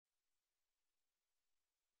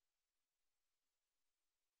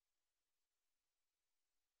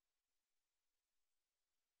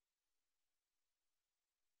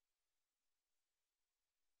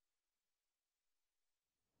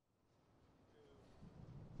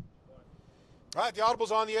All right, the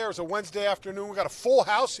Audible's on the air. It's a Wednesday afternoon. We got a full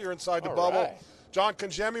house here inside the bubble. Right. John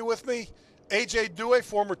Congemi with me. AJ Duhe,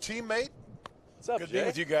 former teammate. What's up, Good Jay? being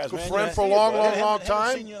with you guys, Good man. friend for a long Haven't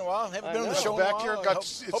time. seen you in a while. Haven't been on the know. show Back in a here, while.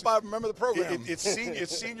 got- Hope I remember the program.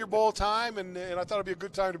 It's Senior Bowl time, and I thought it'd be a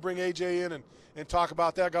good time to bring AJ in and talk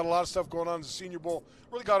about that. Got a lot of stuff going on in the Senior Bowl.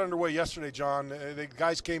 Really got underway yesterday, John. The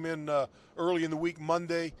guys came in early in the week,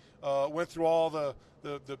 Monday, went through all the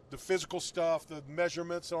physical stuff, the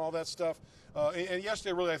measurements, and all that stuff. And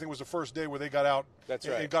yesterday, really, I think was the first day where they got out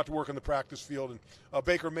and got to work in the practice field. And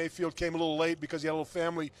Baker Mayfield came a little late because he had a little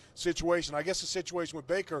family situation. I guess the situation with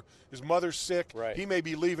Baker, his mother's sick. Right. He may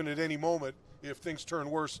be leaving at any moment if things turn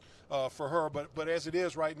worse for her. But as it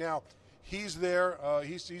is right now, he's there.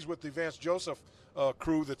 He's with the Vance Joseph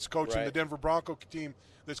crew that's coaching the Denver Bronco team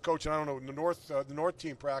that's coaching, I don't know, the North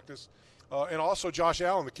team practice. And also Josh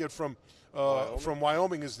Allen, the kid from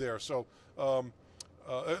Wyoming is there. So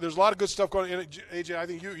there's a lot of good stuff going on. AJ, I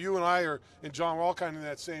think you and I and John are all kind of in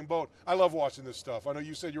that same boat. I love watching this stuff. I know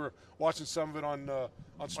you said you were watching some of it on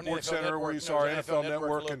Sports Center where you saw our NFL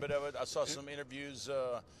Network. A little bit of it. I saw some interviews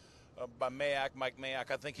by Mike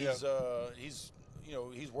Mayock. I think he's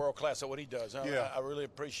world class at what he does. I really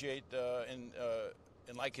appreciate and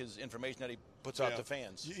like his information that he puts out to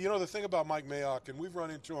fans. You know, the thing about Mike Mayock, and we've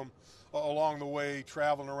run into him along the way,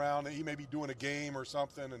 traveling around. He may be doing a game or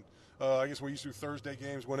something, and I guess we used to do Thursday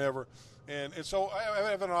games whenever. And so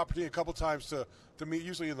I've had an opportunity a couple times to meet,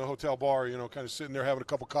 usually in the hotel bar, you know, kind of sitting there having a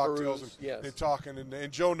couple cocktails and talking.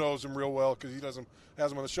 And Joe knows him real well because he has him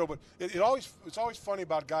on the show. But it's always funny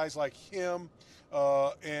about guys like him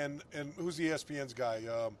and who's the ESPN's guy?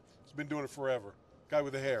 He's been doing it forever. Guy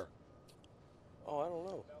with the hair. Oh, I don't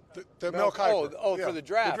know. The Mel Kiper. For the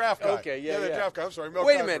draft. The draft guy. Okay, the draft guy. I'm sorry, Mel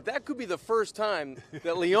Wait Kiper. a minute. That could be the first time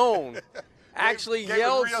that Leon actually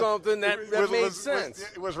yelled something that made sense.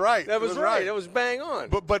 It was right. That was right. It was bang on.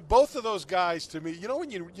 But both of those guys, to me,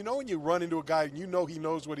 when you run into a guy and you know he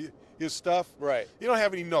knows his stuff. Right. You don't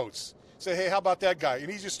have any notes. Say, hey, how about that guy?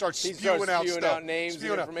 And he just starts spewing out names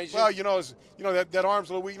and information. Well, that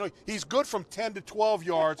arm's a little weak. You know, he's good from 10 to 12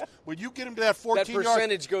 yards. When you get him to that 14 that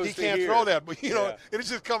percentage yards, he can't throw that. But and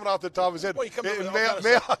it's just coming off the top of his head. Well,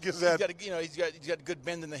 Mayock is that. He's got good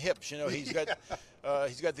bend in the hips. You know, he's got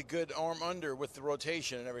the good arm under with the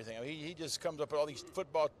rotation and everything. I mean, he just comes up with all these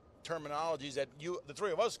football terminologies that the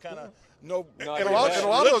three of us kind of know. And a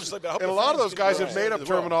lot of those guys have made up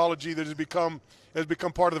terminology that has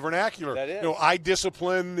become part of the vernacular. That is. Eye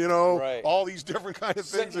discipline, all these different kind of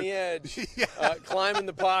things. Setting the edge, climbing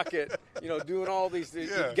the pocket, doing all these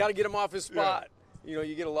things. You got to get him off his spot.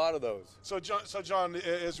 You get a lot of those. So John,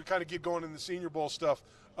 as we kind of get going in the Senior Bowl stuff,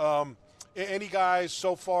 any guys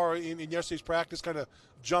so far in yesterday's practice kind of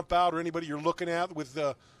jump out, or anybody you're looking at with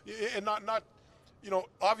and not.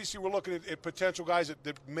 Obviously we're looking at potential guys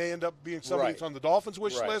that may end up being somebody that's on the Dolphins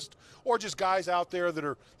wish list, or just guys out there that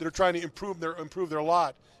are trying to improve their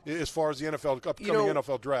lot as far as the upcoming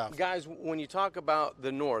NFL draft. Guys, when you talk about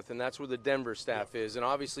the North, and that's where the Denver staff is, and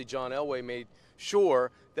obviously John Elway made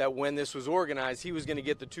sure that when this was organized, he was going to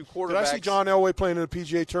get the two quarterbacks. Did I see John Elway playing in a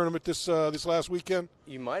PGA tournament this last weekend?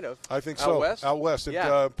 You might have. I think so. Out west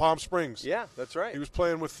at Palm Springs. Yeah, that's right. He was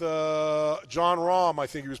playing with John Rahm. I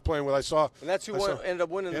think he was playing with. And that's who ended up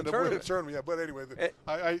winning the tournament. Yeah, but anyway,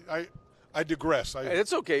 I digress.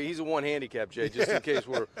 It's okay. He's a one handicap, Jay, just in case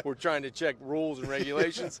we're trying to check rules and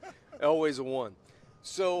regulations. Always a one.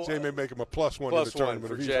 So Jay may make him a +1 in the tournament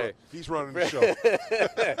for Jay. He's running the show.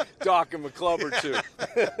 Dock him a club or two.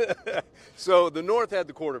 So the North had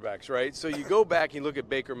the quarterbacks, right? So you go back and you look at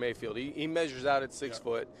Baker Mayfield. He measures out at 6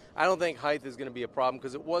 foot. I don't think height is going to be a problem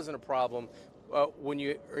because it wasn't a problem when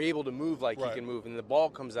you are able to move like he can move and the ball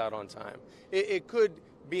comes out on time. It could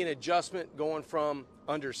be an adjustment going from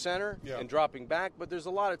under center and dropping back, but there's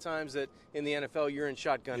a lot of times that in the NFL you're in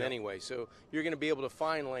shotgun anyway, so you're going to be able to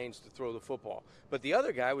find lanes to throw the football. But the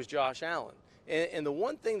other guy was Josh Allen. And the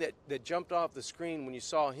one thing that jumped off the screen when you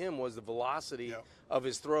saw him was the velocity of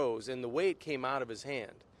his throws and the way it came out of his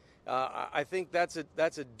hand. I think that's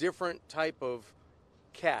a different type of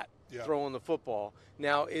cat throwing the football.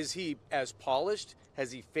 Now, is he as polished?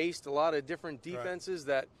 Has he faced a lot of different defenses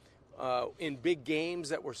that in big games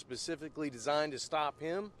that were specifically designed to stop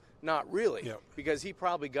him? Not really, because he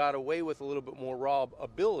probably got away with a little bit more raw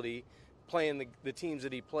ability playing the teams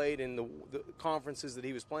that he played in the conferences that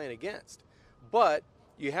he was playing against. But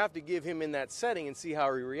you have to give him in that setting and see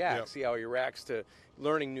how he reacts, see how he reacts to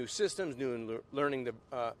learning new systems, learning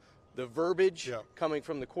the verbiage coming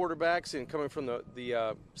from the quarterbacks and coming from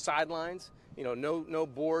the sidelines. No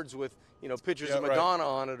boards with pictures of Madonna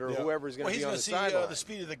on it or whoever's going to be on the sideline. He's going to see the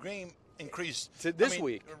speed of the game increase this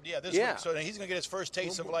week. Yeah, this week. So he's going to get his first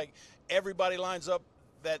taste of like everybody lines up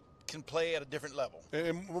that can play at a different level.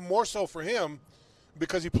 And more so for him,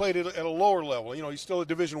 because he played at a lower level. You know, he's still a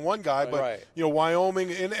Division I guy, but you know, Wyoming,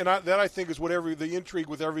 that I think is what the intrigue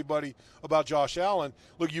with everybody about Josh Allen.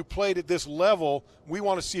 Look, you played at this level. We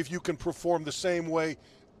want to see if you can perform the same way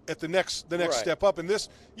at the next step up. And this,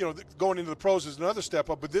 you know, going into the pros is another step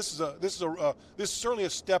up. But this is certainly a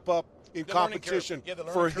step up in competition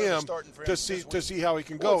for him to see how he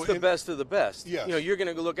can go. It's the best of the best. Yes. You know, you're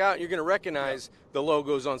going to look out and you're going to recognize the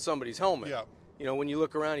logos on somebody's helmet. Yeah. You know, when you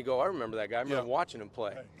look around, you go, I remember that guy. I remember watching him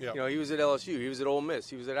play. Yeah. You know, he was at LSU. He was at Ole Miss.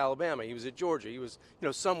 He was at Alabama. He was at Georgia. He was, you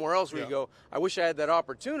know, somewhere else where you go, I wish I had that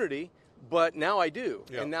opportunity, but now I do.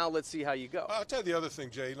 Yeah. And now let's see how you go. I'll tell you the other thing,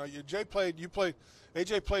 Jay. You know, AJ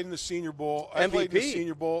played in the Senior Bowl. I played in the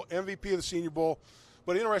Senior Bowl, MVP of the Senior Bowl.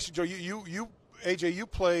 But interesting, Joe, AJ, you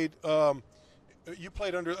played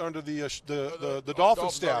under the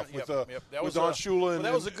Dolphins staff with Don Shula, and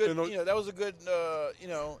that was a good, that was a good,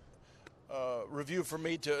 review for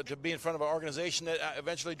me to be in front of an organization that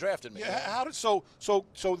eventually drafted me. Yeah, so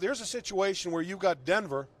there's a situation where you've got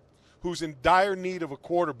Denver, who's in dire need of a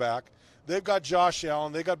quarterback. They've got Josh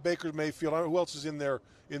Allen. They got Baker Mayfield. I don't know who else is in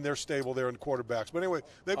their stable there in quarterbacks. But anyway,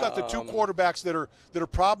 they've got the two quarterbacks that are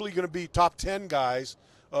probably going to be top 10 guys,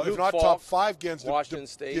 if not top 5 guys. Washington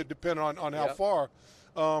State, depending on how far.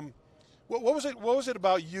 What was it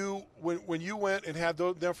about you when you went and had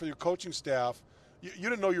them for your coaching staff? You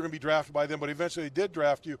didn't know you were going to be drafted by them, but eventually they did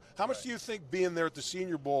draft you. How much do you think being there at the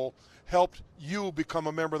Senior Bowl helped you become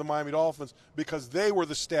a member of the Miami Dolphins because they were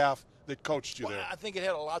the staff that coached you there? I think it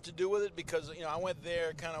had a lot to do with it because, I went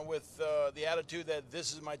there kind of with the attitude that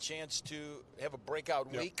this is my chance to have a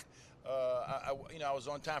breakout week. I was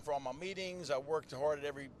on time for all my meetings. I worked hard at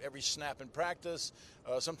every snap in practice.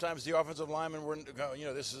 Sometimes the offensive linemen were,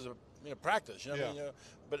 this is a practice.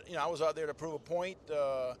 But I was out there to prove a point.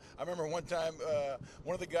 I remember one time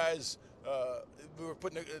one of the guys. We were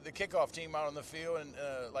putting the kickoff team out on the field, and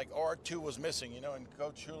like R2 was missing, and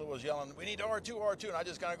Coach Shula was yelling, "We need R2," and I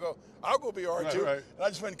just kind of go, "I'll go be R2," and I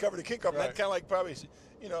just went and covered the kickoff. And that kind of like probably,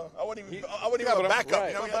 I wouldn't even have a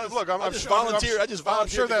backup. Look, I just volunteered. I'm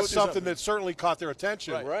sure that's something that certainly caught their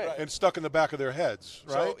attention and stuck in the back of their heads,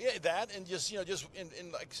 right? So that, and just like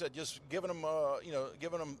I said, just giving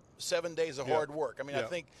them 7 days of hard work. I mean, I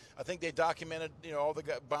think they documented, all the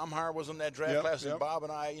guys. Baumhar was in that draft class, and Bob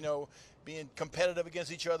and I, being competitive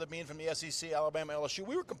against each other, being from the SEC, Alabama, LSU.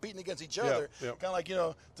 We were competing against each other, kind of like,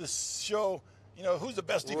 to show, who's the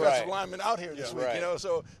best defensive lineman out here this week,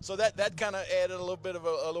 So that kind of added a little bit of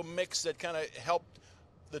a little mix that kind of helped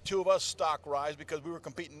the two of us stock rise because we were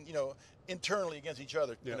competing, internally against each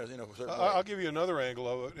other. I'll give you another angle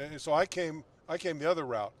of it. And so I came the other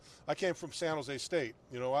route. I came from San Jose State,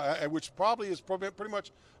 which probably is pretty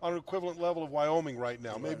much on an equivalent level of Wyoming right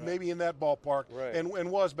now, maybe in that ballpark,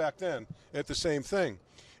 and was back then at the same thing.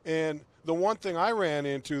 And the one thing I ran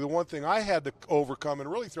into, the one thing I had to overcome, and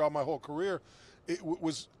really throughout my whole career, it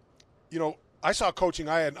was, I saw coaching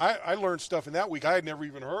I learned stuff in that week I had never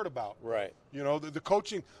even heard about. Right. The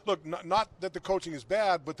coaching, look, not that the coaching is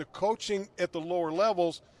bad, but the coaching at the lower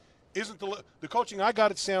levels isn't the coaching I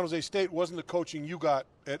got at San Jose State wasn't the coaching you got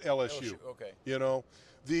at LSU. Okay.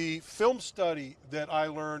 The film study that I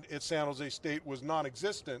learned at San Jose State was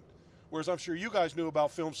non-existent, whereas I'm sure you guys knew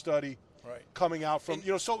about film study coming out from,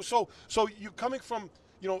 so you coming from,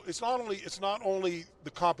 it's not only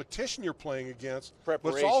the competition you're playing against, but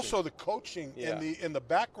it's also the coaching and the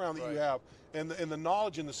background that you have and the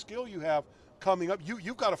knowledge and the skill you have coming up.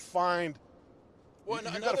 You've got to find. Well,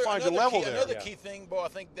 you've got to find your level there. Another key thing, Bo, I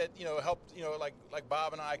think that helped. Like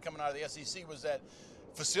Bob and I coming out of the SEC was that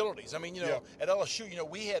facilities. I mean, at LSU,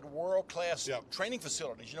 we had world-class training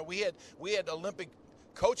facilities. We had Olympic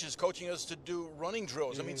coaches coaching us to do running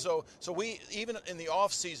drills. I mean, so we even in the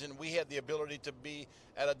off season we had the ability to be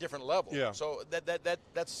at a different level. Yeah. So that's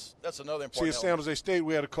another important. See, at San Jose State,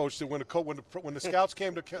 we had a coach that when the scouts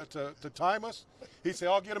came to time us, he'd say,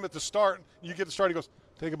 "I'll get them at the start." You get the start. He goes,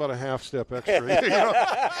 "Take about a half step extra."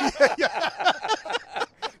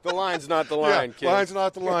 The line's not the line, kid. Line's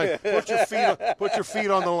not the line. Put your feet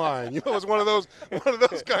on the line. It's one of those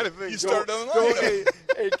kind of things. You started on the line.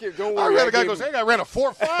 Hey, kid, don't worry. I guy goes, "Hey, I ran a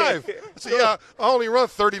 4.5." I said, "Yeah, I only run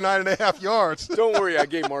 39.5 yards." Don't worry, I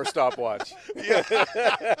gave him our stopwatch. Yeah.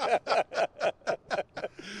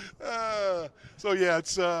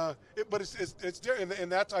 But it's there,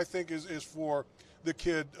 and that I think is for the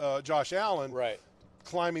kid Josh Allen,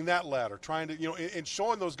 climbing that ladder, trying to and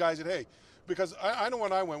showing those guys that hey. Because I know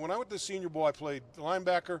when I went to the Senior Bowl, I played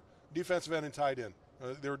linebacker, defensive end, and tight end.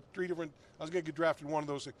 There were 3 different. I was going to get drafted in one of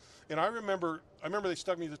those things. And I remember they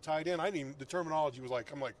stuck me as a tight end. I didn't even, the terminology was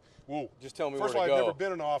like, I'm like, whoa. Just tell me First where of to all, go. I've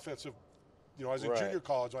never been an offensive. I was in junior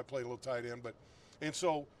college. I played a little tight end, and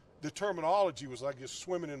so the terminology was like just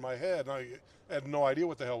swimming in my head, and I had no idea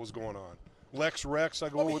what the hell was going on. Lex Rex, I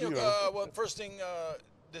go with well, first thing.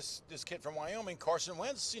 This kid from Wyoming, Carson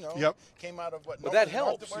Wentz, came out of what? But that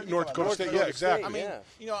helps. North Dakota State, yeah, exactly. I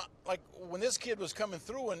mean, like when this kid was coming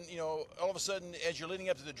through, and all of a sudden, as you're leading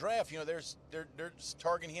up to the draft, they're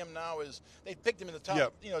targeting him now as they picked him in the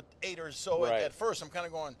top, 8 or so at first. I'm kind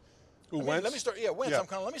of going, Wentz? Let me start. Yeah, Wentz.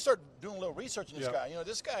 Yeah. Let me start doing a little research on this guy.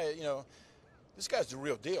 This guy's the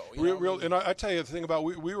real deal. Real. And I tell you the thing about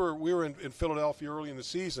we were in Philadelphia early in the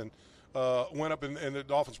season. Went up and the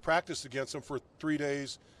Dolphins practiced against them for 3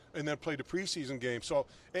 days and then played the preseason game. So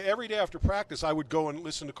every day after practice, I would go and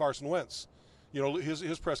listen to Carson Wentz,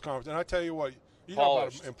 his press conference. And I tell you what, you know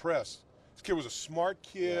about him, impressed. This kid was a smart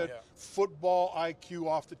kid, football IQ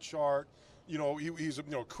off the chart. He's a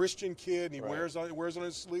Christian kid, and he wears on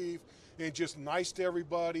his sleeve, and just nice to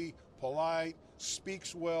everybody, polite,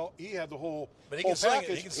 speaks well. He had the whole package.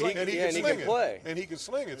 He can sling it. And he can play. And he can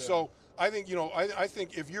sling it. Yeah. So I think I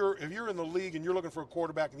think if you're in the league and you're looking for a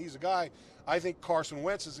quarterback and he's a guy, I think Carson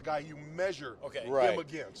Wentz is the guy you measure him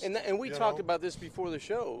against. And we talked about this before the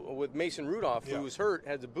show with Mason Rudolph, who was hurt,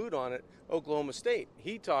 had the boot on at Oklahoma State.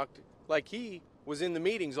 He talked like he was in the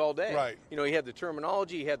meetings all day. Right. He had the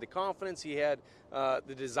terminology, he had the confidence, he had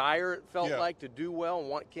the desire, it felt like, to do well,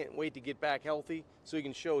 and can't wait to get back healthy so he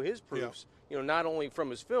can show his proofs, not only from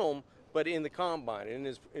his film, but in the combine and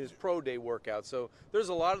in his pro day workout. So there's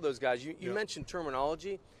a lot of those guys. You mentioned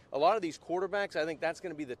terminology. A lot of these quarterbacks, I think that's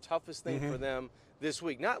going to be the toughest thing for them this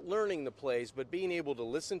week. Not learning the plays, but being able to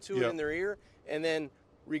listen to it in their ear and then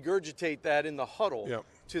regurgitate that in the huddle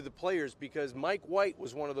to the players, because Mike White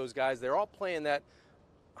was one of those guys. They're all playing that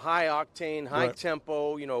high octane, high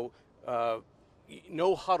tempo,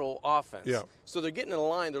 no huddle offense. Yeah. So they're getting in a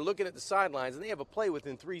line, they're looking at the sidelines, and they have a play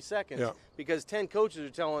within 3 seconds because 10 coaches are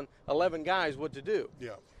telling 11 guys what to do.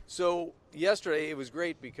 Yeah. So yesterday it was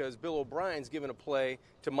great because Bill O'Brien's given a play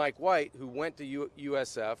to Mike White, who went to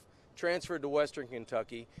USF, transferred to Western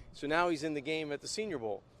Kentucky, so now he's in the game at the Senior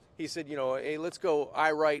Bowl. He said, hey, let's go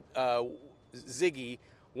I right Ziggy,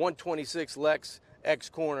 126 Lex, X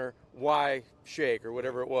corner, Y shake, or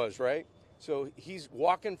whatever it was, right? So he's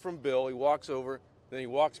walking from Bill. He walks over, then he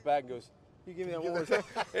walks back and goes, "You give me that one more time."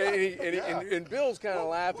 And Bill's kind of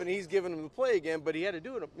laughing. He's giving him the play again, but he had to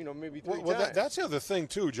do it, maybe 3 times. Well, that's the other thing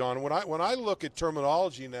too, John. When I look at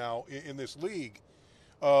terminology now in this league,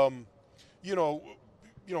 Jay, you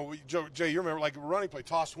remember like running play,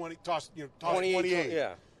 toss 20, toss 28.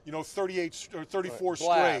 Yeah. 38 or 34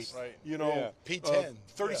 Blast. straight. Right. P10,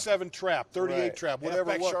 37 trap, 38 trap,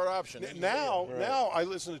 whatever it was. Short option. Now I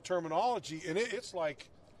listen to terminology, and it's like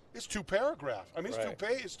it's 2 paragraphs. I mean,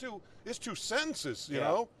 it's 2 sentences. You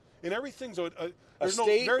know, and everything's there's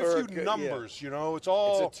very few numbers. It's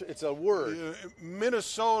all it's a word.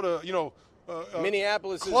 Minnesota.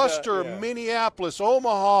 Minneapolis cluster. Is Minneapolis,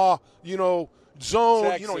 Omaha. Zone,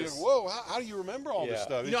 Texas. whoa! How do you remember all this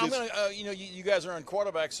stuff? I'm gonna, you guys are on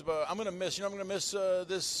quarterbacks, but I'm gonna miss. I'm gonna miss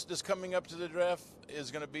this coming up to the draft is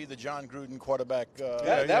gonna be the John Gruden quarterback.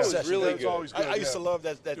 That was really good. Always good. I used to love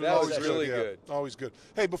that. That was really good. Always good.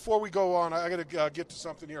 Hey, before we go on, I got to get to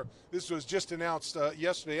something here. This was just announced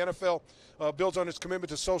yesterday. NFL builds on its commitment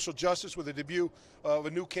to social justice with the debut of a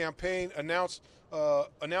new campaign.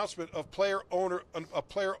 Announcement of a player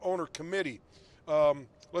owner committee.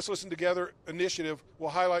 Let's Listen Together initiative will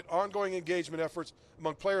highlight ongoing engagement efforts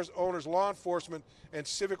among players, owners, law enforcement, and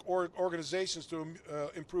civic organizations to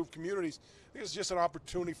improve communities. I think it's just an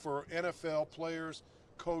opportunity for NFL players,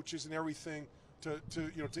 coaches, and everything to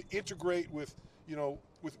integrate with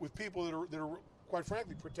people that are quite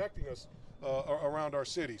frankly protecting us around our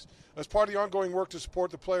cities. As part of the ongoing work to support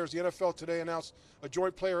the players, the NFL today announced a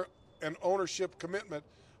joint player and ownership commitment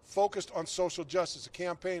focused on social justice. A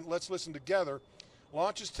campaign, Let's Listen Together,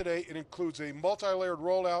 launches today. It includes a multi-layered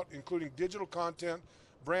rollout, including digital content,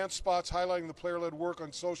 brand spots highlighting the player-led work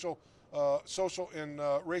on social and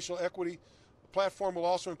racial equity. The platform will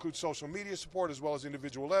also include social media support as well as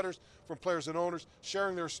individual letters from players and owners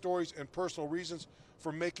sharing their stories and personal reasons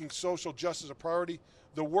for making social justice a priority.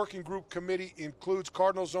 The working group committee includes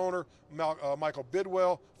Cardinals owner Michael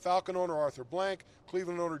Bidwell, Falcon owner Arthur Blank,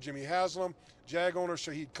 Cleveland owner Jimmy Haslam, Jag owner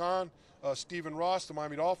Shahid Khan, Stephen Ross, the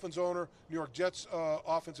Miami Dolphins owner, New York Jets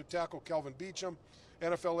offensive tackle Kelvin Beachum,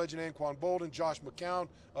 NFL legend Anquan Bolden, Josh McCown,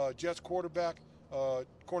 Jets cornerback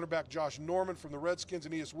Josh Norman from the Redskins,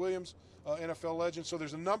 and E.S. Williams, NFL legend. So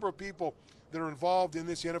there's a number of people that are involved in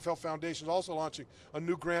this. The NFL Foundation is also launching a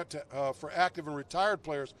new grant for active and retired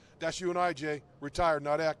players. That's you and I, Jay, retired,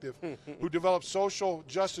 not active, who develop social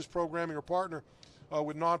justice programming or partner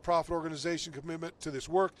with nonprofit organization commitment to this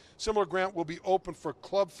work. Similar grant will be open for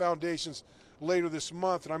club foundations later this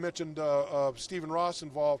month. And I mentioned Stephen Ross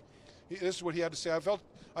involved. This is what he had to say.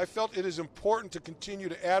 I felt it is important to continue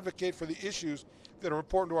to advocate for the issues that are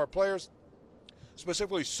important to our players,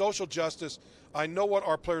 specifically social justice. I know what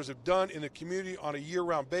our players have done in the community on a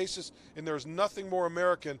year-round basis, and there is nothing more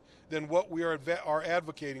American than what we are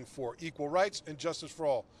advocating for: equal rights and justice for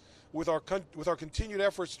all. With our continued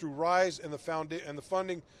efforts through RISE and the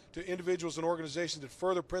funding to individuals and organizations that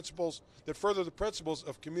further the principles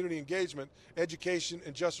of community engagement, education,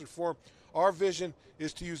 and justice reform, our vision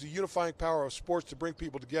is to use the unifying power of sports to bring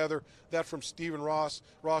people together. That from Stephen Ross.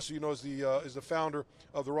 Ross, who you know, is the founder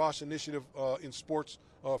of the Ross Initiative in Sports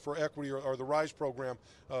for Equity, or the RISE program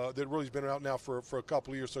that really has been out now for a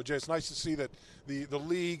couple of years. So, Jay, it's nice to see that the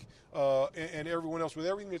league and everyone else, with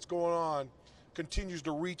everything that's going on, continues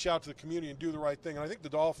to reach out to the community and do the right thing. And I think the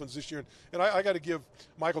Dolphins this year, and I got to give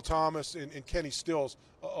Michael Thomas and Kenny Stills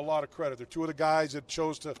a lot of credit. They're two of the guys that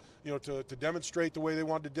chose to demonstrate the way they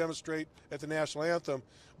wanted to demonstrate at the national anthem.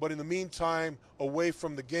 But in the meantime, away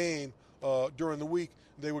from the game during the week,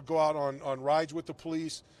 they would go out on rides with the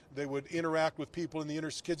police. They would interact with people in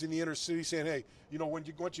the kids in the inner city, saying, "Hey,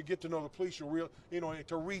 once you get to know the police,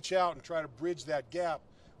 to reach out and try to bridge that gap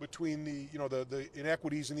between the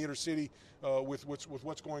inequities in the inner city with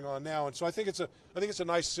what's going on now." And so I think it's a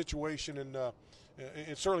nice situation, and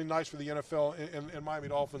it's certainly nice for the NFL and Miami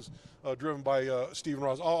Dolphins, driven by Stephen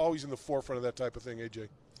Ross, always in the forefront of that type of thing. AJ.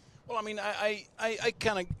 Well, I mean, I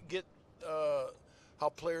kind of get how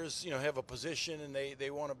players have a position and they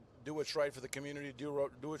want to do what's right for the community, do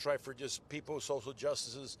what's right for just people, social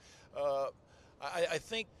justices. I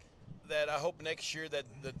think that I hope next year that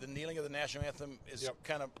the kneeling of the national anthem is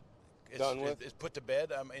kind of is put to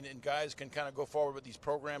bed, and guys can kind of go forward with these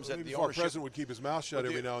programs. That the ownership president would keep his mouth shut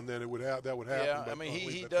every now and then. That would happen. Yeah, I mean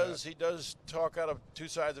he does talk out of two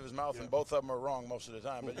sides of his mouth, and both of them are wrong most of the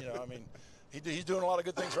time. But I mean, he's doing a lot of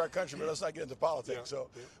good things for our country. But let's not get into politics.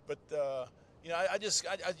 But I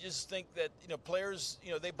just think that players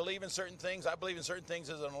they believe in certain things. I believe in certain things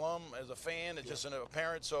as an alum, as a fan, as just a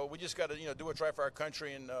parent. So we just got to do what's right for our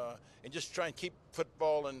country and just try and keep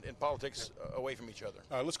football and politics away from each other.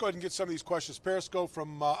 All right, let's go ahead and get some of these questions. Periscope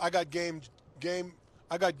from I got game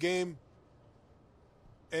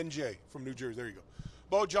NJ from New Jersey. There you go.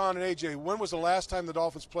 Bo, John, and AJ. When was the last time the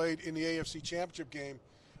Dolphins played in the AFC Championship game?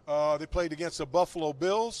 They played against the Buffalo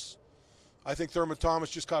Bills. I think Thurman Thomas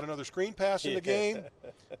just caught another screen pass in the game,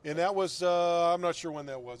 and that was I'm not sure when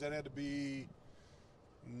that was. That had to be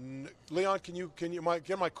Leon. Can you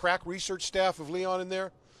get my crack research staff of Leon in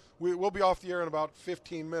there? We'll be off the air in about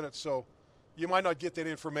 15 minutes, so you might not get that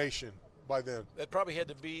information by then. That probably had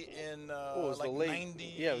to be in like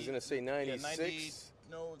 90. Yeah, I was going to say 96. 90,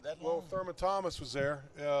 no, that long. Well, Thurman Thomas was there.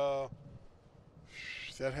 That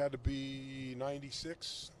had to be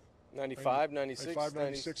 96. 95, 96. 95,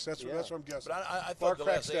 96. That's what I'm guessing. But I thought the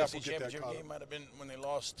last AFC Championship game might have been when they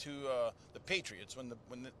lost to the Patriots, when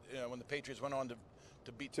the Patriots went on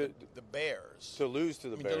to beat the Bears. To lose to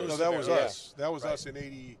the Bears. No, that was us. That was us in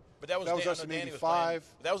 80. But that was us in 85.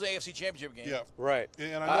 That was the AFC Championship game. Yeah, right.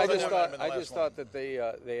 And I just thought that they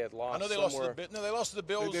had lost. I know they lost to the they lost to the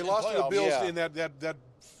Bills. They lost to the Bills in that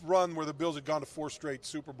run where the Bills had gone to 4 straight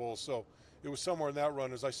Super Bowls. So it was somewhere in that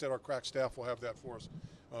run. As I said, our crack staff will have that for us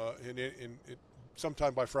in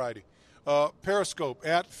sometime by Friday. Periscope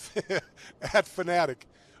at Fanatic.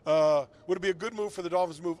 Would it be a good move for the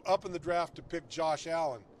Dolphins to move up in the draft to pick Josh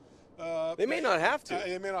Allen? They may not have to.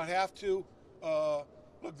 They may not have to.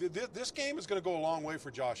 Look, this game is going to go a long way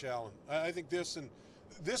for Josh Allen. I think this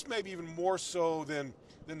may be even more so than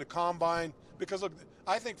the combine, because look,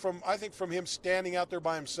 I think from him standing out there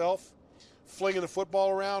by himself, flinging the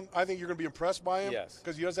football around, I think you're going to be impressed by him. Yes.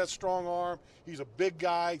 Because he has that strong arm. He's a big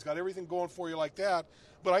guy. He's got everything going for you like that.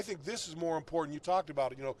 But I think this is more important. You talked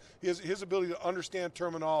about it. His ability to understand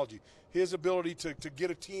terminology, his ability to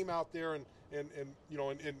get a team out there and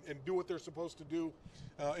do what they're supposed to do,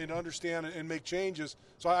 and understand and make changes.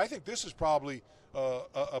 So I think this is probably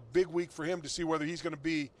a big week for him to see whether he's going to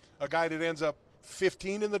be a guy that ends up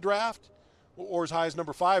 15 in the draft or as high as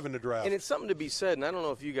number 5 in the draft. And it's something to be said, and I don't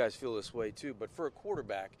know if you guys feel this way too, but for a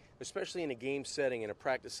quarterback, especially in a game setting, in a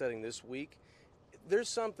practice setting this week, there's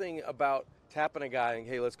something about tapping a guy and,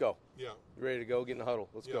 hey, let's go. Yeah. You ready to go? Get in the huddle.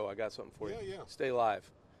 Let's go. I got something for you. Yeah. Stay live.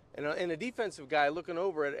 And a defensive guy looking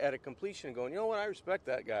over at a completion and going, you know what, I respect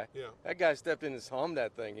that guy. Yeah. That guy stepped in and hummed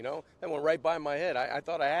that thing, That went right by my head. I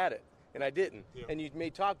thought I had it. and I didn't. Yeah. And you may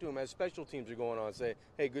talk to him as special teams are going on and say,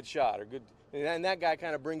 hey, good shot, or good, and that guy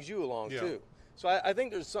kind of brings you along too. So I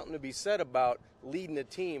think there's something to be said about leading a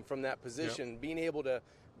team from that position, being able to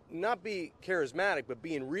not be charismatic, but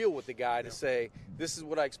being real with the guy to say, this is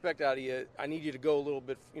what I expect out of you. I need you to go a little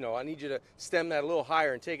bit, I need you to stem that a little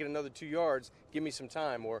higher and take it another 2 yards. Give me some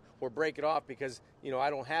time, or break it off because, I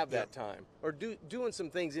don't have that time. Or doing some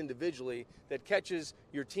things individually that catches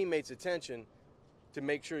your teammates' attention to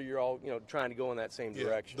make sure you're all, trying to go in that same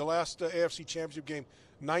direction. The last AFC Championship game,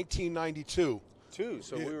 1992.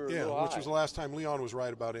 So we were a little which high. was the last time Leon was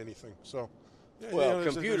right about anything. So, well,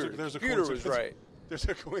 computer was right. There's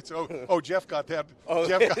a coincidence. Oh, Jeff got that. Oh,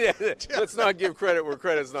 Jeff let's not give credit where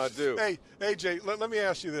credit's not due. Hey, AJ, let me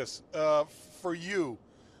ask you this: for you,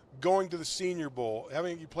 going to the Senior Bowl,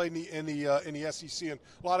 having you played in the SEC, and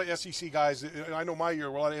a lot of SEC guys. I know my year,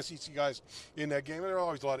 a lot of SEC guys in that game, and there are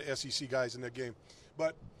always a lot of SEC guys in that game.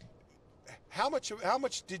 But how much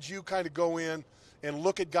did you kind of go in and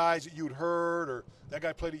look at guys that you'd heard, or that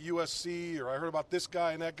guy played at USC, or I heard about this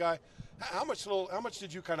guy and that guy? How much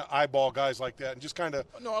did you kind of eyeball guys like that and just kind of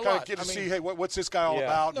get to see, hey, what's this guy all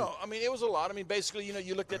about? No, I mean, it was a lot. I mean, basically,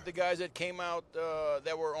 you looked at the guys that came out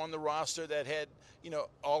that were on the roster that had,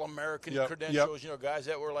 All-American credentials, guys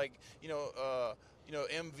that were like,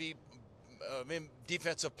 MVP,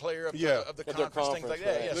 defensive player of the conference, things like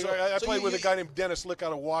that. Yeah. So I played with a guy named Dennis Lick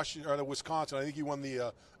out of Washington, or Wisconsin. I think he won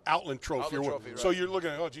the Outland Trophy. Right. So you're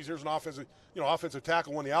looking at, oh, geez, here's an offensive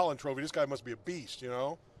tackle won the Outland Trophy. This guy must be a beast,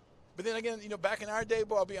 But then again, back in our day,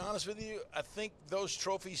 Bo, I'll be honest with you, I think those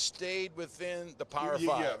trophies stayed within the Power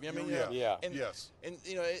Five. And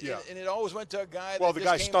it always went to a guy. Well, the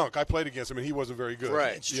guy stunk. I played against him, and he wasn't very good.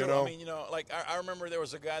 Right. It's true. I mean, I remember there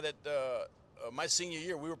was a guy that my senior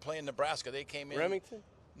year we were playing Nebraska. They came in. Remington?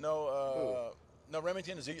 No,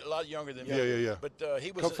 Remington is a lot younger than me. Yeah. But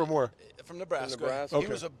he was come from where? From Nebraska. Okay.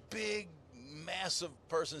 He was a big, massive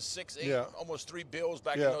person, 6'8", almost 3 bills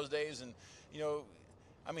back in those days, and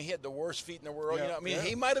I mean, he had the worst feet in the world.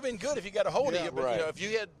 He might have been good if he got a hold of you, but if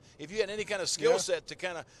you had any kind of skill set to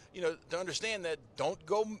kind of to understand that, don't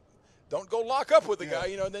go lock up with the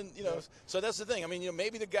guy. So that's the thing. I mean,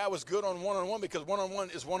 maybe the guy was good on one-on-one because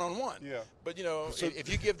one-on-one is one-on-one. Yeah. But if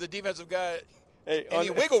you give the defensive guy Hey, any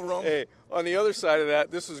wiggle room. Hey, on the other side of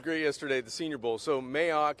that, this was great yesterday at the Senior Bowl. So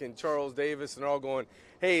Mayock and Charles Davis and all going,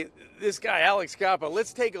 hey, this guy Alex Capa,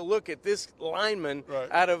 let's take a look at this lineman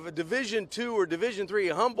out of a Division II or Division III,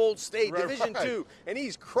 Humboldt State, Division II, and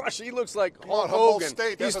he's crushed. He looks like Hulk Hogan.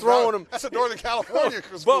 State. He's throwing him. That's a Northern California.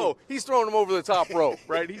 Bo, he's throwing him over the top rope,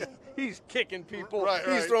 right? He's kicking people.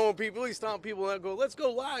 He's throwing people. He's stomping people. And I go, let's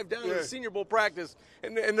go live down to the Senior Bowl practice.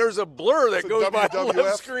 And there's a blur that goes by the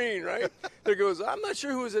left screen, right? There goes, I'm not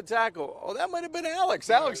sure who was at tackle. Oh, that might have been Alex.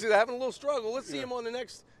 Alex is having a little struggle. Let's see him on the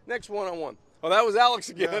next one-on-one. Oh, that was Alex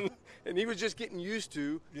again. And he was just getting used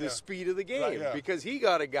to the speed of the game because he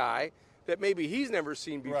got a guy that maybe he's never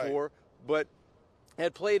seen before, but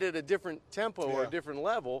had played at a different tempo or a different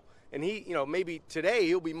level. And he, maybe today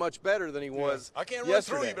he'll be much better than he was. I can't run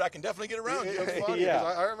through you, but I can definitely get around you. It's funny,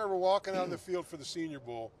 I remember walking out on the field for the Senior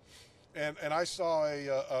Bowl, and I saw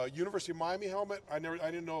a University of Miami helmet. I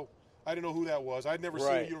didn't know who that was. I'd never seen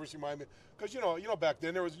a University of Miami because back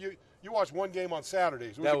then there was you watched one game on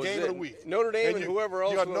Saturdays. It was a game of the week. Notre Dame and whoever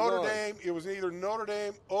else. You got was Notre on. Dame. It was either Notre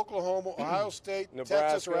Dame, Oklahoma, Ohio State, Nebraska.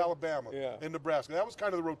 Texas, or Alabama, and Nebraska. That was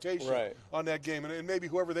kind of the rotation on that game, and maybe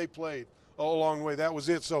whoever they played all along the way. That was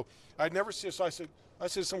it. So I'd never see. So I said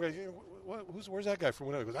to some guy, where's that guy from?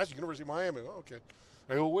 He goes, that's University of Miami. Oh, okay.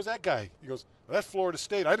 I go, where's that guy? He goes, well, that's Florida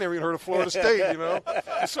State. I never even heard of Florida State,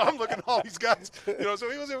 So I'm looking at all these guys, So it was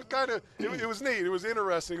it was neat. It was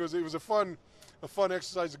interesting. It was a fun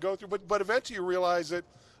exercise to go through. But eventually you realize that,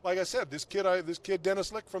 like I said, this kid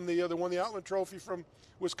Dennis Lick from the won the Outland Trophy from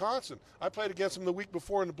Wisconsin. I played against him the week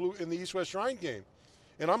before in the East-West Shrine game,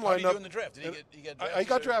 and I'm lined up. How did he do in the draft? Did he get drafted? I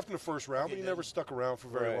got drafted in the first round, but he never stuck around for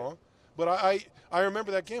very long. But I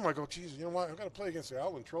remember that game. I go, geez, you know what? I've got to play against the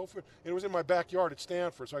Outland Trophy. And it was in my backyard at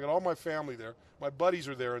Stanford, so I got all my family there. My buddies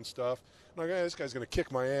are there and stuff. And I go, this guy's going to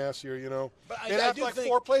kick my ass here, But and after like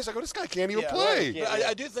 4 plays, I go, this guy can't even play. But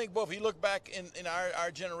I do think, Bo, if you look back in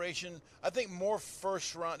our generation, I think there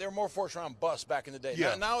were more first-round busts back in the day.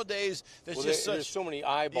 Yeah. Nowadays, there's so many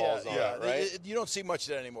eyeballs on it, right? You don't see much of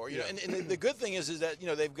that anymore. And the good thing is that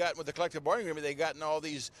they've got, with the collective bargaining agreement, they've gotten all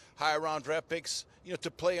these higher-round draft picks,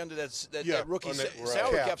 to play under that rookie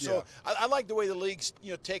salary cap. So I like the way the league's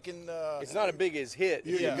taking. It's not as big as hit.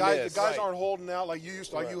 The guys aren't holding out like you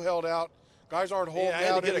used to. Like you held out Guys aren't holding I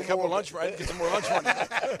had out to get a couple anymore. lunch. I had to get some more lunch money.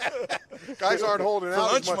 Guys aren't holding For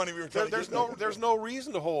out. lunch as much. money we were trying to get. There's no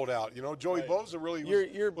reason to hold out. You know, Joey Bosa really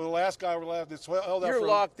was the last guy that's held out. You're for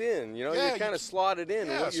locked in. You know, Yeah, you're kind of slotted in.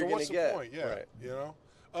 Yeah, what you're so what's going to get. the point? Yeah, Right. you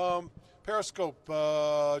know.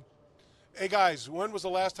 Periscope. Hey guys, when was the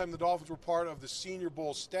last time the Dolphins were part of the Senior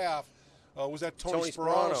Bowl staff? Was that Tony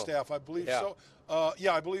Sperano's staff? I believe so.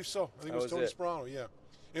 Yeah, I believe so. I think it was Tony Sperano. Yeah.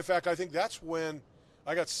 In fact, I think that's when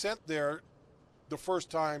I got sent there the first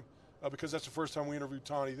time because that's the first time we interviewed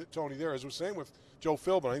Tony there. As was saying with Joe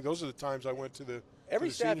Philbin, I think those are the times I went to the Every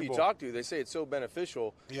to the staff Senior you Bowl. talk to, they say it's so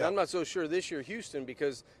beneficial. Yeah. I'm not so sure this year Houston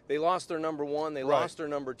because they lost their number 1, they lost their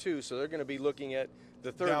number 2, so they're going to be looking at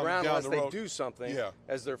the third round unless they do something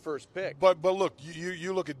as their first pick. But look,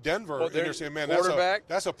 you look at Denver and you're saying, man,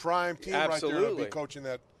 that's a prime team right there to be coaching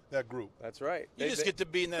that group. That's right. You just get to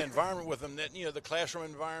be in that environment with them, that, you know, the classroom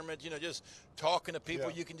environment, you know, just talking to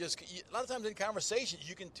people. You can just – a lot of times in conversations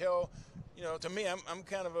you can tell, you know, to me, I'm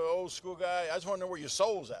kind of an old school guy. I just want to know where your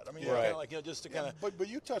soul's at. I mean, kind of like, you know, just to kind of – But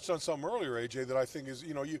you touched on something earlier, AJ, that I think is,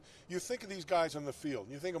 you know, you think of these guys on the field.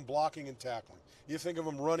 You think of them blocking and tackling. You think of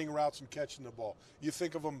them running routes and catching the ball. You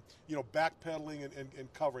think of them, you know, backpedaling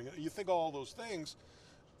and covering. You think of all those things.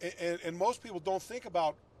 And most people don't think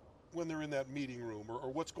about when they're in that meeting room or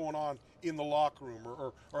what's going on in the locker room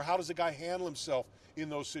or how does a guy handle himself in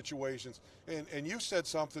those situations. And you said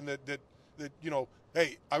something that you know,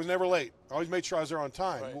 hey, I was never late. I always made sure I was there on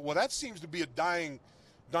time. Right. Well, that seems to be a dying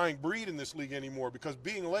breed in this league anymore because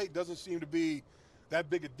being late doesn't seem to be that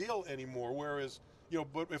big a deal anymore. Whereas, you know,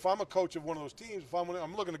 but if I'm a coach of one of those teams, if I'm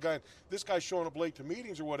looking at a guy, this guy's showing up late to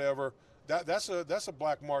meetings or whatever, that's a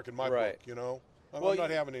black mark in my book, you know. I'm not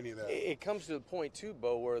having any of that. It comes to the point, too,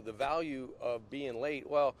 Bo, where the value of being late,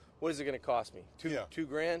 well, what is it going to cost me?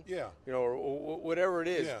 $2,000? Yeah. You know, or whatever it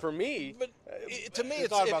is. Yeah. For me, But to me,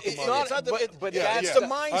 it's not about the money. But that's the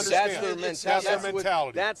mindset. That's their mentality. That's their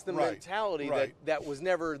mentality. That's the mentality that was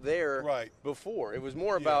never there before. It was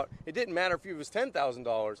more about, it didn't matter if it was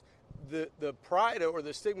 $10,000. The pride or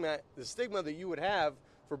the stigma that you would have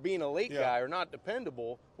for being a late guy or not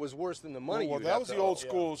dependable was worse than the money. Well, that was the old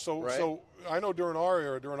school. So I know during our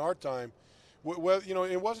era, during our time, whether, you know,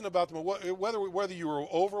 it wasn't about whether you were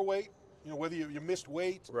overweight, you know, whether you missed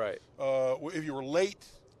weight, if you were late,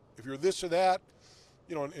 if you were this or that,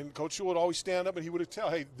 you know, and Coach Shule would always stand up and he would tell,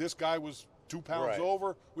 hey, this guy was 2 pounds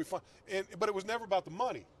over. But it was never about the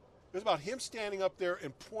money. It was about him standing up there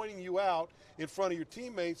and pointing you out in front of your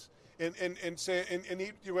teammates and saying,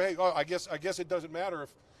 hey, I guess it doesn't matter if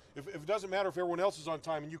it doesn't matter if everyone else is on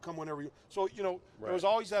time and you come whenever you. So, you know, there was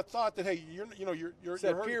always that thought that, hey, you're it's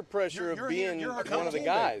that peer pressure of being one of the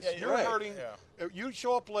guys. Yeah, you're hurting. You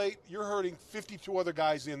show up late, you're hurting 52 other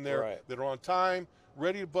guys in there that are on time,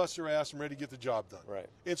 ready to bust their ass and ready to get the job done. Right.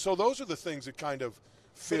 And so those are the things that kind of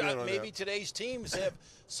fit in on maybe that. today's teams have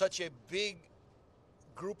such a big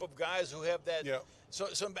group of guys who have that. Yeah. So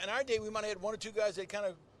in our day, we might have had 1 or 2 guys that kind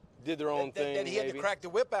of did their own thing. That he had to crack the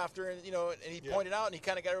whip after, and you know, and he pointed out, and he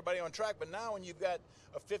kind of got everybody on track. But now, when you've got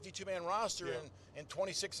a 52-man roster and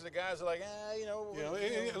 26 of the guys are like, you know.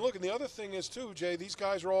 And look, and the other thing is too, Jay. These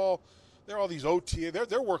guys are all these OTA.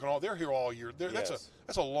 They're working they're here all year.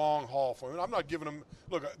 That's a long haul for them. I'm not giving them.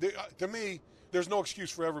 Look, to me, there's no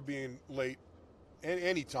excuse for ever being late,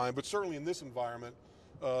 any time, but certainly in this environment.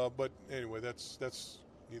 But anyway, that's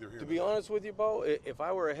neither here. To be honest with you, Bo, if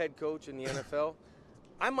I were a head coach in the NFL.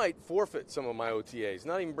 I might forfeit some of my OTAs,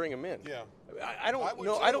 not even bring them in. Yeah, I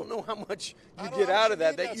don't know how much you get out of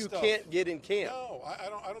that you can't get in camp. No,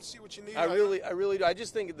 I don't see what you need. I really do. I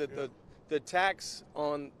just think that the tax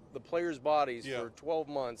on the players' bodies for 12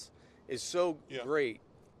 months is so great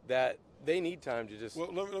that they need time to just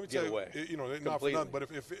let me get tell away. You know, not for nothing, but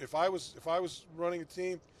if I was running a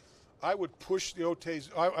team, I would push the OTAs.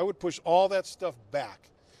 I would push all that stuff back.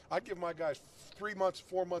 I'd give my guys 3 months,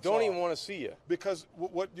 4 months Don't off. even want to see you. Because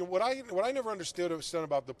what I never understood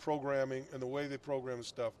about the programming and the way they program and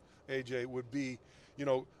stuff, AJ, would be, you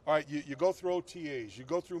know, all right, you go through OTAs, you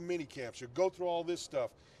go through mini camps, you go through all this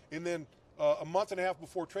stuff, and then a month and a half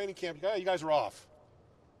before training camp, you guys are off.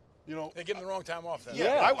 You know, they give them the wrong time off then.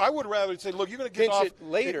 Yeah. I would rather say, look, you're going to get off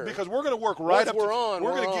later because we're going to work right up.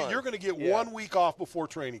 You're going to get 1 week off before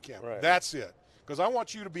training camp. Right. That's it. Because I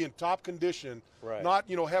want you to be in top condition, not,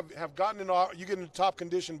 you know, have gotten you get into top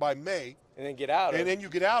condition by May. And then get out of it. And then you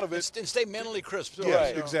get out of it. And stay mentally crisp.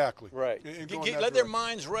 Yes, right. Exactly. Right. Let their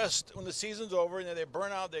minds rest when the season's over and they're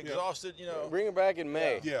burnt out, they're exhausted, you know. Bring them back in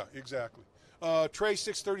May. Yeah, exactly. Trey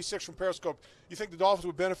 636 from Periscope. You think the Dolphins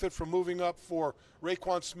would benefit from moving up for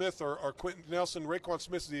Raekwon Smith or Quentin Nelson? Raekwon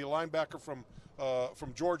Smith is the linebacker from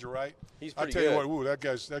from Georgia, right? He's pretty good. I tell good. you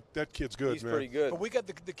what, that kid's good, He's man. pretty good. But we got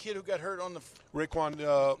the kid who got hurt on the Raequan McMillan.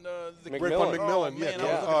 Oh, McMillan. man, Yeah,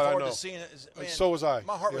 I was looking forward to seeing it. Man, so was I.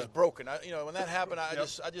 My heart was broken. When that happened, I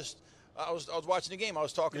was watching the game. I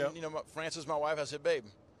was talking, Frances, my wife. I said, babe,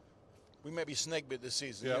 we may be snake bit this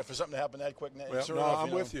season. For something to happen that quick. No,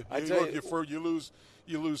 I'm with you.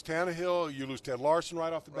 You lose Tannehill, you lose Ted Larson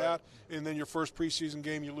right off the bat, and then your first preseason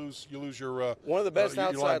game, you lose your one of the best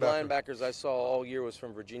outside linebacker. linebackers I saw all year was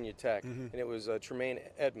from Virginia Tech, and it was Tremaine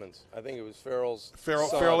Edmonds. I think it was Farrell's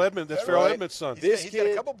son. Farrell Edmonds. That's Farrell Edmonds' son. He's got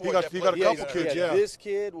a couple boys. He got a couple kids. Yeah. This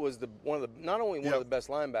kid was not only one of the best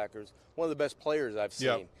linebackers, one of the best players I've seen.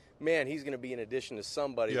 Yep. Man, he's going to be an addition to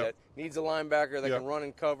somebody that needs a linebacker that can run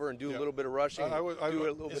and cover and do a little bit of rushing.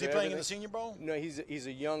 Is he playing in the Senior Bowl? No, he's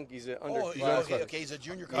an under. Okay, he's a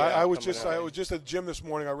junior. I was just at the gym this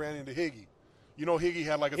morning. I ran into Higgy. You know, Higgy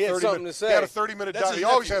had like a 30-minute. He had a 30-minute dive. He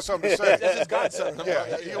always has something to say. That's his godson.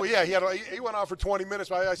 He went out for 20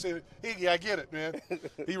 minutes. But I said, Higgy, I get it, man.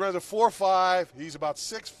 He runs a 4.5. He's about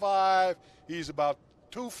 6'5". He's about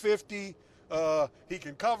 250. He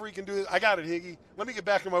can cover. He can do this. I got it, Higgy. Let me get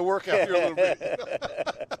back to my workout here a little bit.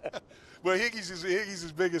 But Higgy's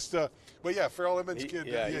his biggest. But yeah, Farrell Edmonds' kid.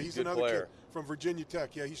 He's another player. kid from Virginia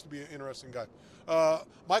Tech. Yeah, he used to be an interesting guy.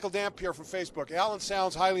 Michael Dampier from Facebook. Allen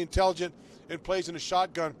sounds highly intelligent and plays in a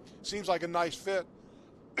shotgun. Seems like a nice fit.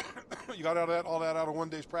 You got all that out of one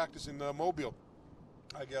day's practice in Mobile,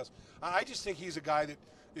 I guess. I just think he's a guy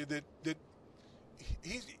that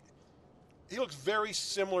he looks very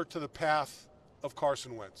similar to the path of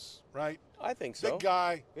Carson Wentz, right? I think so. Big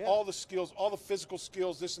guy, all the skills, all the physical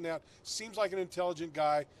skills, this and that. Seems like an intelligent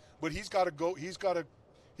guy, but he's got to go. He's got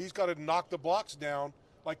to knock the blocks down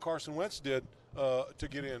like Carson Wentz did to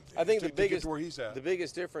get in. I think to get to where he's at. The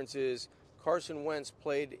biggest difference is Carson Wentz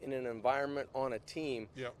played in an environment on a team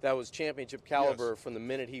that was championship caliber from the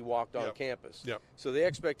minute he walked on campus. Yep. So the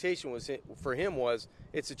expectation for him was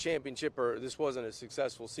it's a championship or this wasn't a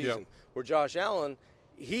successful season. Where Josh Allen,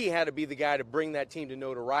 he had to be the guy to bring that team to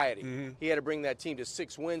notoriety. Mm-hmm. He had to bring that team to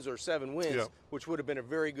 6 wins or 7 wins, which would have been a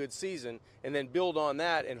very good season, and then build on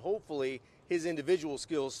that, and hopefully his individual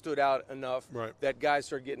skills stood out enough that guys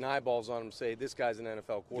started getting eyeballs on him and say, this guy's an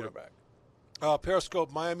NFL quarterback.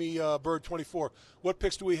 Periscope, Miami Bird 24. What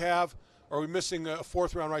picks do we have? Are we missing a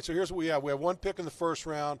 4th round, right? So here's what we have. We have 1 pick in the 1st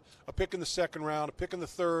round, a pick in the 2nd round, a pick in the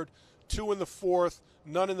 3rd, 2 in the 4th,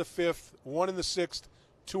 none in the 5th, 1 in the 6th,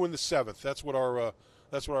 2 in the 7th. That's what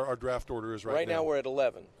our draft order is right now. Right now we're at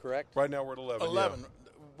 11, correct? Right now we're at 11. 11.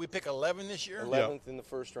 Yeah. We pick 11 this year? 11th in the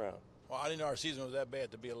 1st round. Well, I didn't know our season was that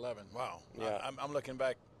bad to be 11. Wow. Yeah. I'm looking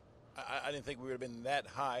back. I didn't think we would have been that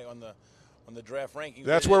high on the draft rankings.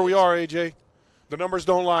 That's where we are, AJ. The numbers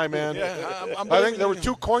don't lie, man. Yeah, I think there were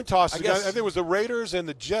 2 coin tosses. I think it was the Raiders and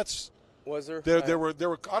the Jets. Was there? There were.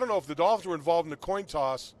 I don't know if the Dolphins were involved in the coin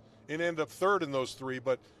toss and ended up 3rd in those 3,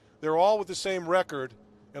 but they're all with the same record.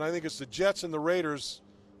 And I think it's the Jets and the Raiders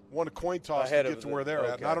won a coin toss to get to where they're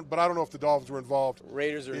at. But I don't know if the Dolphins were involved.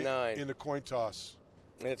 Raiders are 9 in the coin toss.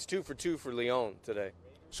 And it's 2 for 2 for Leon today.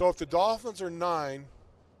 So if the Dolphins are 9.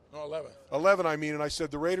 No, 11. 11, I mean, and I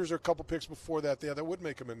said the Raiders are a couple picks before that. Yeah, that would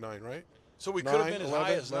make them at 9, right? So we could have been as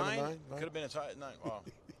high as 9? Could have been as high as 9.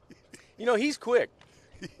 Wow. He's quick.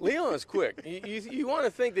 Leon is quick. You want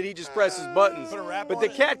to think that he just presses buttons, but the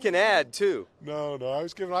cat can add too. No. I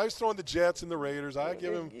was throwing the Jets and the Raiders. I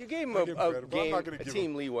give him. You gave him a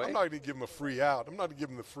team leeway. I'm not going to give him a free out. I'm not going to give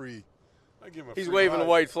him the free. He's waving the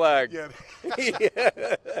white flag. Yeah.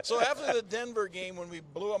 So after the Denver game, when we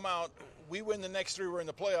blew them out, we win the next 3. We're in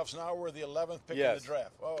the playoffs. Now we're the 11th pick in the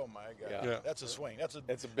draft. Oh my God, that's a swing. That's a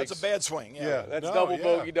bad swing. Yeah, that's double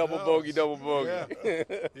bogey, double bogey.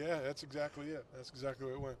 Yeah, that's exactly it. That's exactly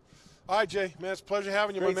what it went. All right, Jay, man, it's a pleasure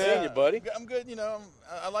having you, Great my man. Seeing you, buddy. I'm good.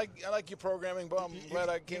 I like your programming, but I'm glad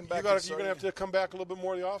I came back. You're going to have to come back a little bit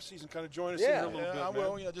more of the offseason, kind of join us in here a little bit. I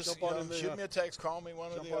will. Just shoot me a text, call me,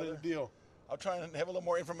 one or the other. Deal. I'll try and have a little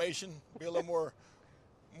more information, be a little more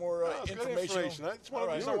information. That's one of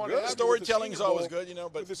the things I want to have. Storytelling is always good,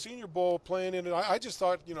 But with the Senior Bowl playing in it, I just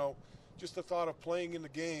thought, just the thought of playing in a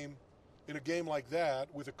game like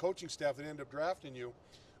that with a coaching staff that ended up drafting you.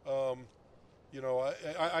 I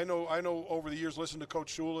know over the years, listening to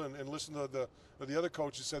Coach Shula and listen to the other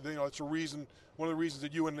coaches said, it's one of the reasons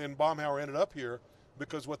that you and Baumhauer ended up here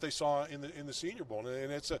because what they saw in the Senior Bowl,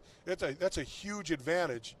 and that's a huge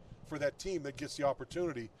advantage for that team that gets the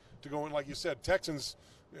opportunity to go in. Like you said, Texans,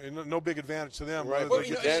 no big advantage to them. Right. Well,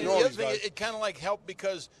 the other thing, it kind of like helped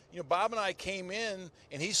because Bob and I came in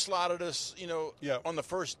and he slotted us, on the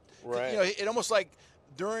first. Right. It almost like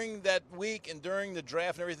during that week and during the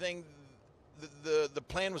draft and everything, the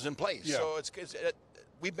plan was in place. Yeah. So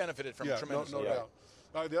we benefited from tremendously. No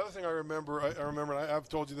doubt. The other thing I remember, and I've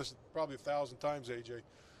told you this probably 1,000 times, AJ.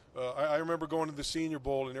 I remember going to the Senior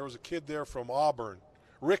Bowl, and there was a kid there from Auburn,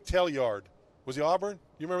 Rick Telliard. Was he Auburn?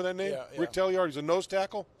 You remember that name? Yeah. Rick Telliard. He's a nose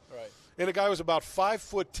tackle. Right. And the guy was about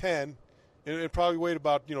 5'10", and it probably weighed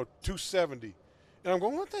about 270. And I'm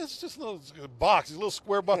going, what? That's just a little box, a little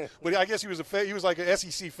square box. But I guess he was like an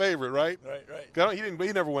SEC favorite, right? Right.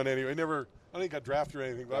 He never went anywhere. I don't think he got drafted or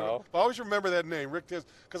anything. But No. I always remember that name, Rick Telliard,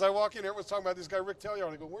 because I walk in, everyone's talking about this guy, Rick Telliard.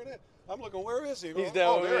 And I go, I'm looking, where is he? He's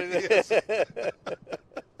down there he is.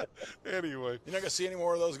 Anyway. You're not going to see any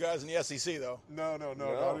more of those guys in the SEC, though. No,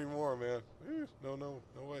 not anymore, man. No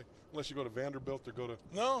way. Unless you go to Vanderbilt or go to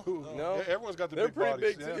No. Everyone's got the They're big pretty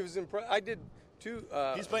bodies. big. It was I did 2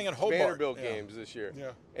 He's playing at Hobart. Vanderbilt games this year.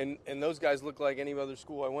 Yeah. And those guys look like any other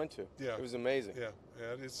school I went to. Yeah. It was amazing. Yeah.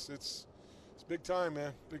 It's big time,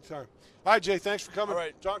 man. Big time. All right, Jay, thanks for coming. All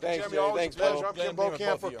right. John Thanks, Congemi, Jay. always Thanks, a pleasure. Bo. I'm Kim Glad to be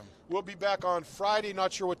with both of Bokamper. you. We'll be back on Friday.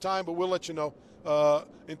 Not sure what time, but we'll let you know.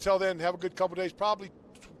 Until then, have a good couple days. Probably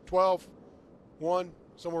 12, 1,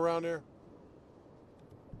 somewhere around there.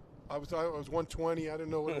 I was 1:20. I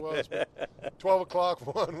didn't know what it was. But 12 o'clock,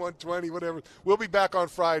 1:20, whatever. We'll be back on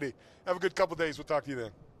Friday. Have a good couple days. We'll talk to you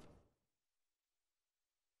then.